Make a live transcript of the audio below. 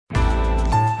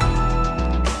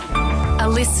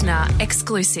listener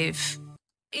exclusive.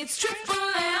 It's Triple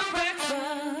M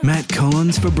Breakfast. Matt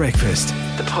Collins for breakfast,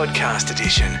 the podcast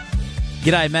edition.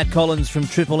 G'day, Matt Collins from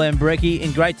Triple M Brekkie,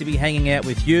 and great to be hanging out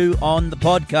with you on the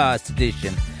podcast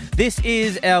edition. This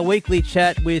is our weekly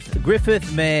chat with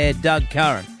Griffith Mayor Doug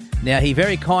Curran. Now, he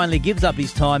very kindly gives up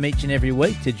his time each and every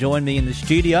week to join me in the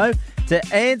studio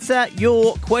to answer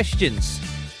your questions.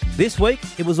 This week,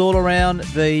 it was all around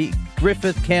the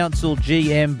Griffith Council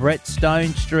GM Brett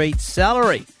Stonestreet's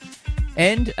salary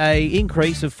and an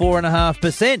increase of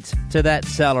 4.5% to that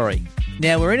salary.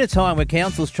 Now, we're in a time where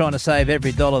council's trying to save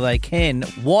every dollar they can.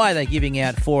 Why are they giving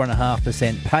out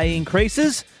 4.5% pay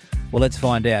increases? Well, let's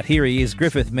find out. Here he is,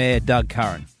 Griffith Mayor Doug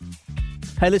Curran.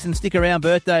 Hey, listen, stick around.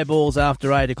 Birthday balls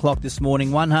after 8 o'clock this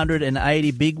morning.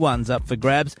 180 big ones up for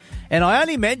grabs. And I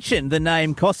only mentioned the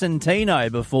name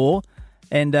Cosentino before,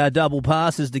 and double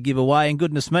passes to give away. And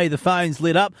goodness me, the phone's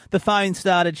lit up. The phone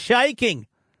started shaking.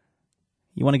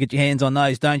 You want to get your hands on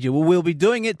those, don't you? Well, we'll be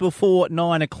doing it before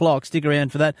 9 o'clock. Stick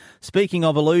around for that. Speaking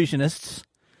of illusionists,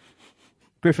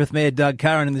 Griffith Mayor Doug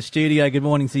Curran in the studio. Good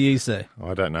morning to you, sir.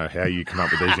 I don't know how you come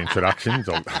up with these introductions.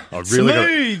 I've got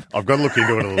to look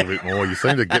into it a little bit more. You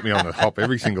seem to get me on the hop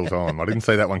every single time. I didn't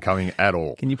see that one coming at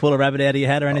all. Can you pull a rabbit out of your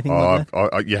hat or anything like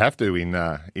that? You have to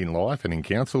in life and in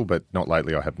council, but not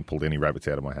lately. I haven't pulled any rabbits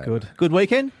out of my hat. Good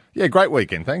weekend? Yeah, great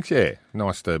weekend, thanks, yeah.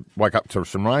 Nice to wake up to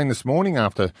some rain this morning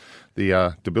after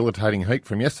the debilitating heat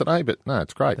from yesterday, but no,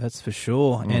 it's great. That's for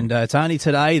sure. And it's only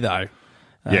today, though.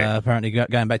 Apparently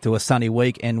going back to a sunny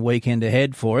week and weekend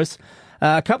ahead for us.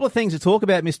 A couple of things to talk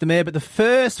about, Mr. Mayor, but the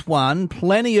first one,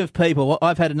 plenty of people,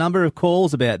 I've had a number of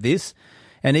calls about this,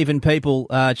 and even people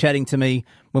chatting to me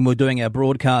when we were doing our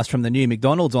broadcast from the new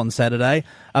McDonald's on Saturday,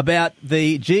 about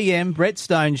the GM, Brett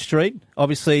Stonestreet,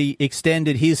 obviously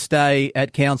extended his stay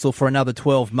at council for another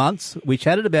 12 months. We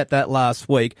chatted about that last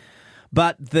week,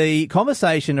 but the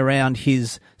conversation around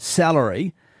his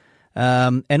salary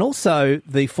and also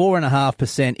the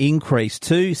 4.5% increase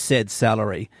to said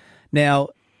salary. Now,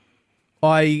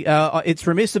 it's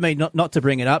remiss of me not to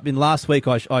bring it up. In last week,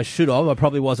 I should have. I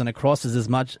probably wasn't across as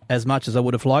much as I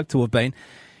would have liked to have been.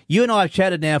 You and I have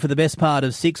chatted now for the best part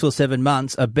of 6 or 7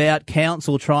 months about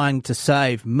council trying to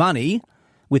save money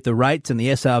with the rates and the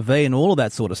SRV and all of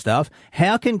that sort of stuff.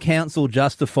 How can council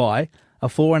justify a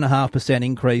 4.5%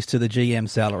 increase to the GM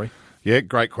salary? Yeah,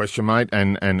 great question, mate,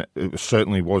 and it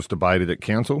certainly was debated at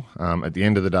council. At the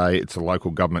end of the day, it's a local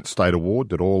government state award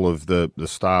that all of the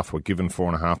staff were given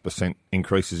 4.5%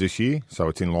 increases this year, so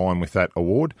it's in line with that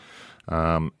award.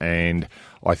 And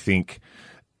I think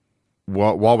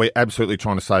while we're absolutely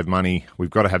trying to save money, we've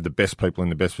got to have the best people in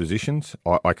the best positions.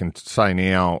 I can say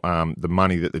now the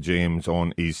money that the GM's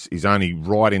on is only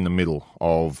right in the middle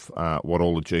of what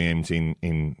all the GMs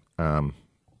in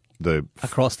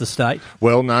across the state?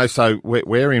 Well, no. So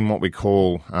we're in what we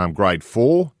call grade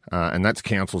 4, and that's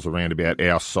councils around about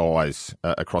our size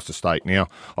across the state. Now,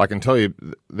 I can tell you,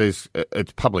 it's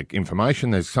public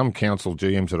information. There's some council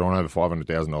GMs that are on over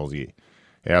 $500,000 a year.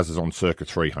 Ours is on circa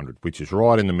 300, which is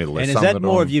right in the middle. And is that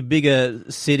more of your bigger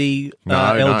city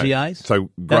LGAs? No. So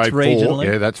grade 4, regionally?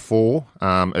 Yeah, that's 4.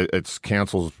 It's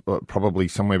councils probably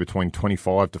somewhere between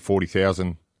 25 to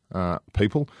 40,000.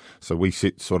 People. So we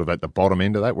sit sort of at the bottom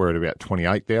end of that. We're at about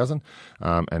 28,000,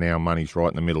 and our money's right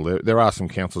in the middle. There are some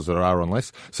councils that are on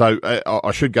less. So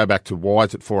I should go back to why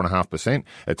it's at 4.5%.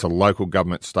 It's a local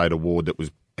government state award that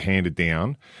was handed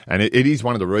down, and it is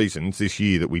one of the reasons this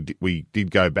year that we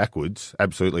did go backwards,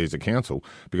 absolutely, as a council,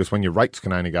 because when your rates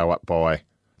can only go up by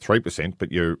 3%,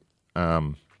 but your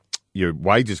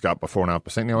wages go up by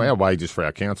 4.5%. Now, our wages for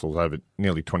our council is over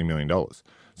nearly $20 million.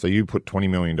 So you put $20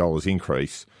 million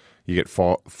increase, you get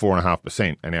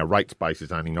 4.5%, and our rates base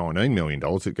is only $19 million.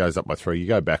 It goes up by 3. You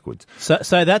go backwards.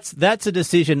 So that's a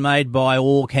decision made by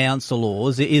all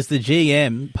councillors. Is the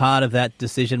GM part of that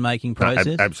decision-making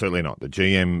process? No, absolutely not. The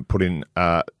GM put in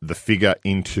the figure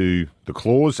into the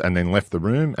clause and then left the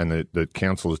room, and the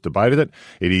council has debated it.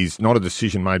 It is not a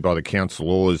decision made by the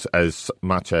councillors as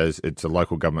much as it's a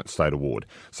local government state award.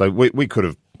 So we could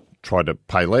have tried to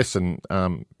pay less, and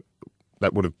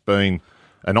that would have been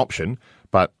an option.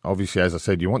 But obviously, as I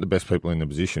said, you want the best people in the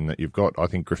position that you've got. I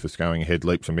think Griffith's going ahead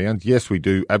leaps and bounds. Yes, we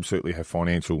do absolutely have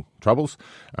financial troubles.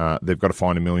 They've got to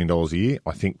find $1 million a year.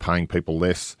 I think paying people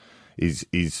less is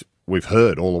we've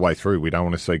heard all the way through. We don't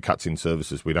want to see cuts in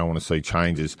services. We don't want to see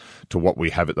changes to what we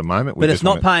have at the moment. But it's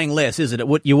not paying less, is it?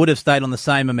 You would have stayed on the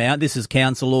same amount. This is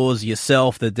councillors,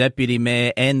 yourself, the deputy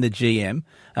mayor and the GM.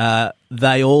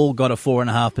 They all got a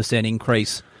 4.5%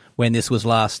 increase when this was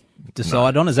last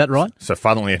decided on. Is that right? So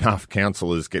funnily enough,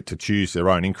 councillors get to choose their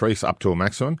own increase up to a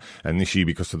maximum. And this year,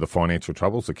 because of the financial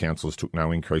troubles, the councillors took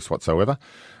no increase whatsoever.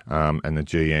 And the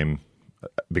GM,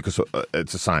 because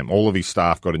it's the same, all of his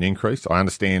staff got an increase. I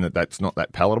understand that that's not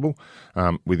that palatable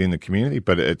within the community,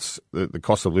 but it's the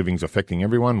cost of living is affecting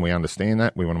everyone. We understand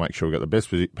that. We want to make sure we've got the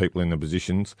best people in the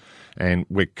positions. And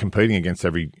we're competing against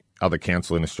every other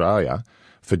council in Australia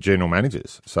for general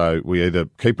managers. So we either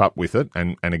keep up with it,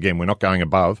 and again, we're not going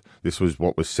above. This was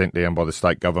what was sent down by the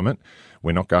state government.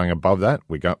 We're not going above that.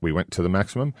 We went to the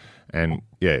maximum, and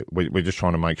we're just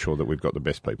trying to make sure that we've got the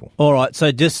best people. All right,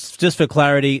 so just for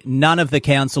clarity, none of the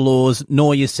councillors,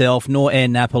 nor yourself, nor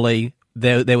Anne Napoli,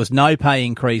 there was no pay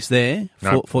increase there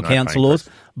for councillors,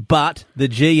 but the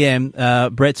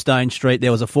GM, Brett Stone Street,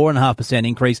 there was a 4.5%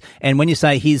 increase. And when you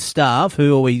say his staff,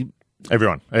 who are we...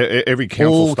 Everyone, every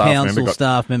council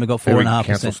staff member got 4.5%. Every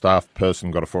council staff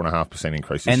person got a 4.5%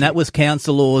 increase. And that was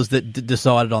councillors that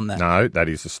decided on that? No, that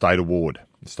is the state award.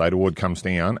 The state award comes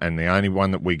down, and the only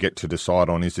one that we get to decide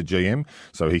on is the GM.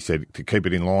 So he said to keep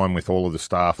it in line with all of the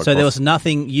staff. So there was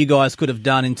nothing you guys could have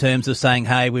done in terms of saying,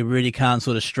 hey, we really can't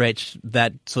sort of stretch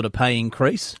that sort of pay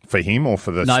increase? For him or for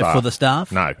the staff? No, for the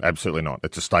staff? No, absolutely not.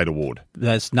 It's a state award.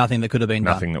 There's nothing that could have been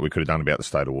done? Nothing that we could have done about the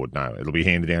state award, no. It'll be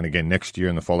handed down again next year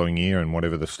and the following year, and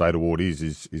whatever the state award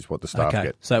is what the staff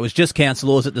get. So it was just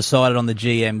councillors that decided on the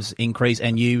GM's increase,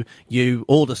 and you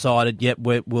all decided, yep,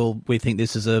 we think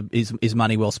this is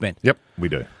money well spent. Yep. We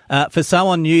do. For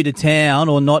someone new to town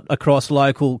or not across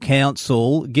local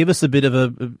council, give us a bit of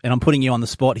and I'm putting you on the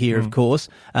spot here, of course,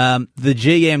 the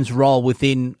GM's role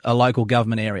within a local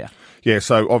government area. Yeah,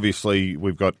 so obviously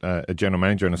we've got a general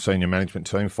manager and a senior management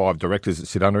team, 5 directors that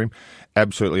sit under him.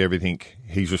 Absolutely everything.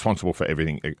 He's responsible for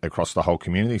everything across the whole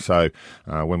community. So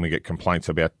when we get complaints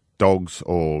about dogs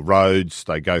or roads,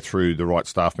 they go through the right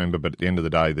staff member, but at the end of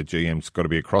the day, the GM's got to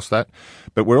be across that.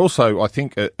 But we're also, I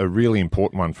think, a really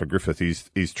important one for Griffith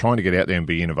is trying to get out there and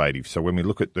be innovative. So when we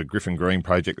look at the Griffin Green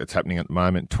project that's happening at the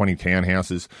moment, 20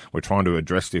 townhouses, we're trying to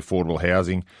address the affordable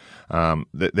housing.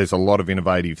 There's a lot of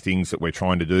innovative things that we're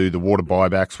trying to do. The water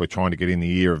buybacks, we're trying to get in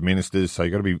the ear of ministers, so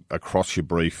you've got to be across your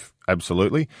brief.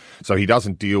 Absolutely. So he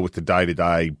doesn't deal with the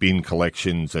day-to-day bin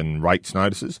collections and rates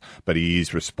notices, but he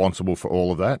is responsible for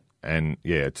all of that. And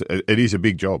yeah, it is a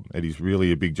big job. It is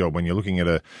really a big job. When you're looking at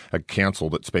a council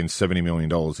that spends $70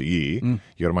 million a year, you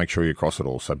got to make sure you cross it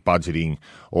all. So budgeting,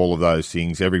 all of those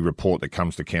things, every report that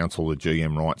comes to council, the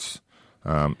GM writes,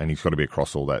 and he's got to be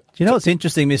across all that. Do you know what's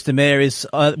interesting, Mr. Mayor, is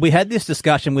we had this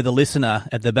discussion with a listener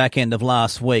at the back end of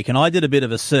last week, and I did a bit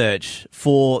of a search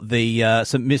for the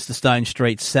Mr. Stone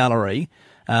Street's salary.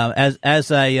 As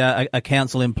a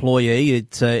council employee,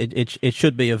 it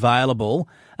should be available.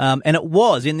 And it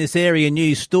was in this Area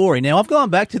News story. Now, I've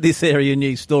gone back to this Area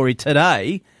News story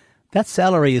today. That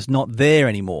salary is not there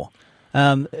anymore.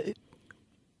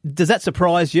 Does that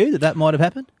surprise you that might have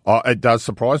happened? It does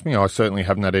surprise me. I certainly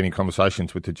haven't had any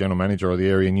conversations with the General Manager or the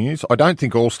Area News. I don't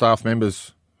think all staff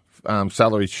members'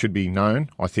 salaries should be known.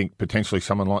 I think potentially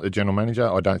someone like the General Manager,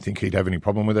 I don't think he'd have any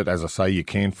problem with it. As I say, you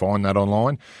can find that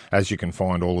online, as you can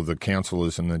find all of the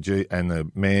councillors and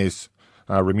the Mayor's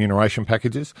remuneration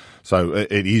packages. So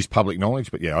it is public knowledge,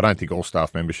 but yeah, I don't think all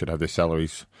staff members should have their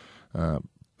salaries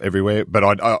everywhere.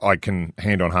 But I can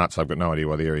hand on heart, so I've got no idea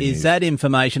why the Area News. Is that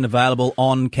information available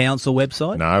on council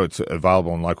website? No, it's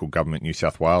available on Local Government New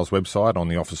South Wales website, on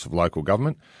the Office of Local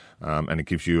Government. And it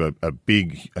gives you a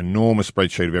big, enormous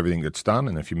spreadsheet of everything that's done.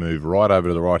 And if you move right over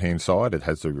to the right-hand side, it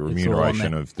has the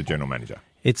remuneration of the General Manager.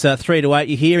 It's 3 to 8.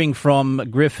 You're hearing from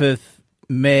Griffith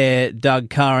Mayor Doug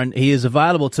Curran. He is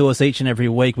available to us each and every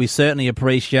week. We certainly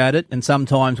appreciate it. And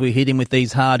sometimes we hit him with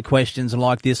these hard questions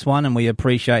like this one, and we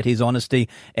appreciate his honesty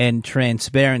and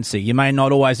transparency. You may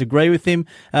not always agree with him,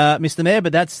 Mr. Mayor,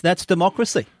 but that's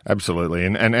democracy. Absolutely.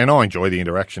 And I enjoy the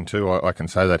interaction too. I can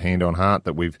say that hand on heart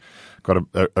that we've got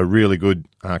a really good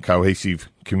cohesive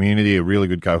community, a really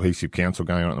good cohesive council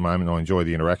going on at the moment. I enjoy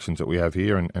the interactions that we have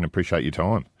here and appreciate your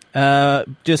time.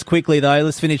 Just quickly, though,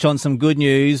 let's finish on some good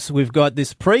news. We've got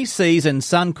this pre-season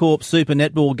Suncorp Super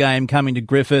Netball game coming to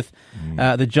Griffith.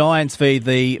 The Giants feed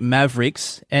the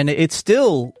Mavericks, and it's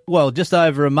still, just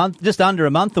under a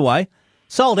month away.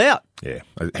 Sold out. Yeah,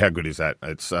 how good is that?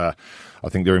 It's I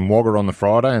think they're in Wagga on the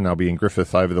Friday, and they'll be in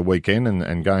Griffith over the weekend,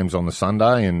 and games on the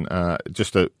Sunday, and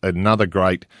just another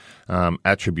great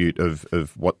attribute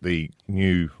of what the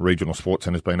new regional sports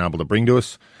centre has been able to bring to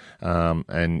us.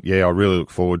 And I really look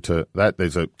forward to that.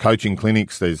 There's a coaching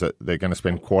clinics. They're going to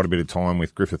spend quite a bit of time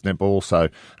with Griffith Netball, so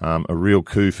a real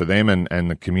coup for them,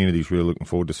 and the community's really looking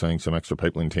forward to seeing some extra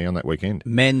people in town that weekend.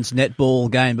 Men's netball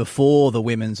game before the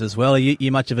women's as well. Are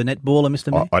you much of a netballer,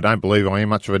 Mr. Mayor? I don't believe I am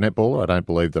much of a netballer. I don't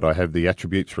believe that I have the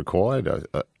attributes required.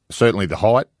 Certainly the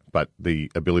height, but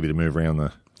the ability to move around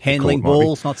the handling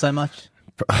balls, not so much.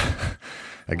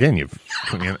 Again, you've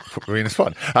put me in a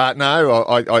spot. No,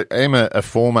 I am a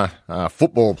former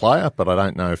football player, but I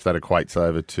don't know if that equates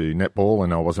over to netball,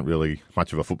 and I wasn't really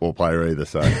much of a football player either,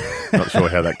 so not sure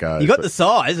how that goes. You got the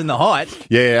size and the height.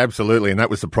 Yeah, absolutely, and that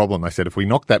was the problem. They said if we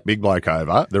knocked that big bloke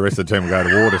over, the rest of the team would go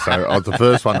to water, so I was the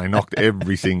first one they knocked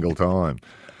every single time.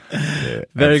 Yeah,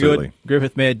 very absolutely. Good.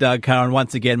 Griffith Mayor Doug Curran,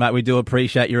 once again, mate, we do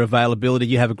appreciate your availability.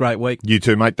 You have a great week. You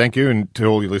too, mate. Thank you, and to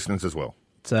all your listeners as well.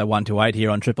 It's 1 to 8 here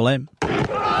on Triple M.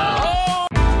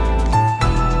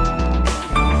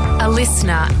 A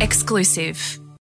listener exclusive.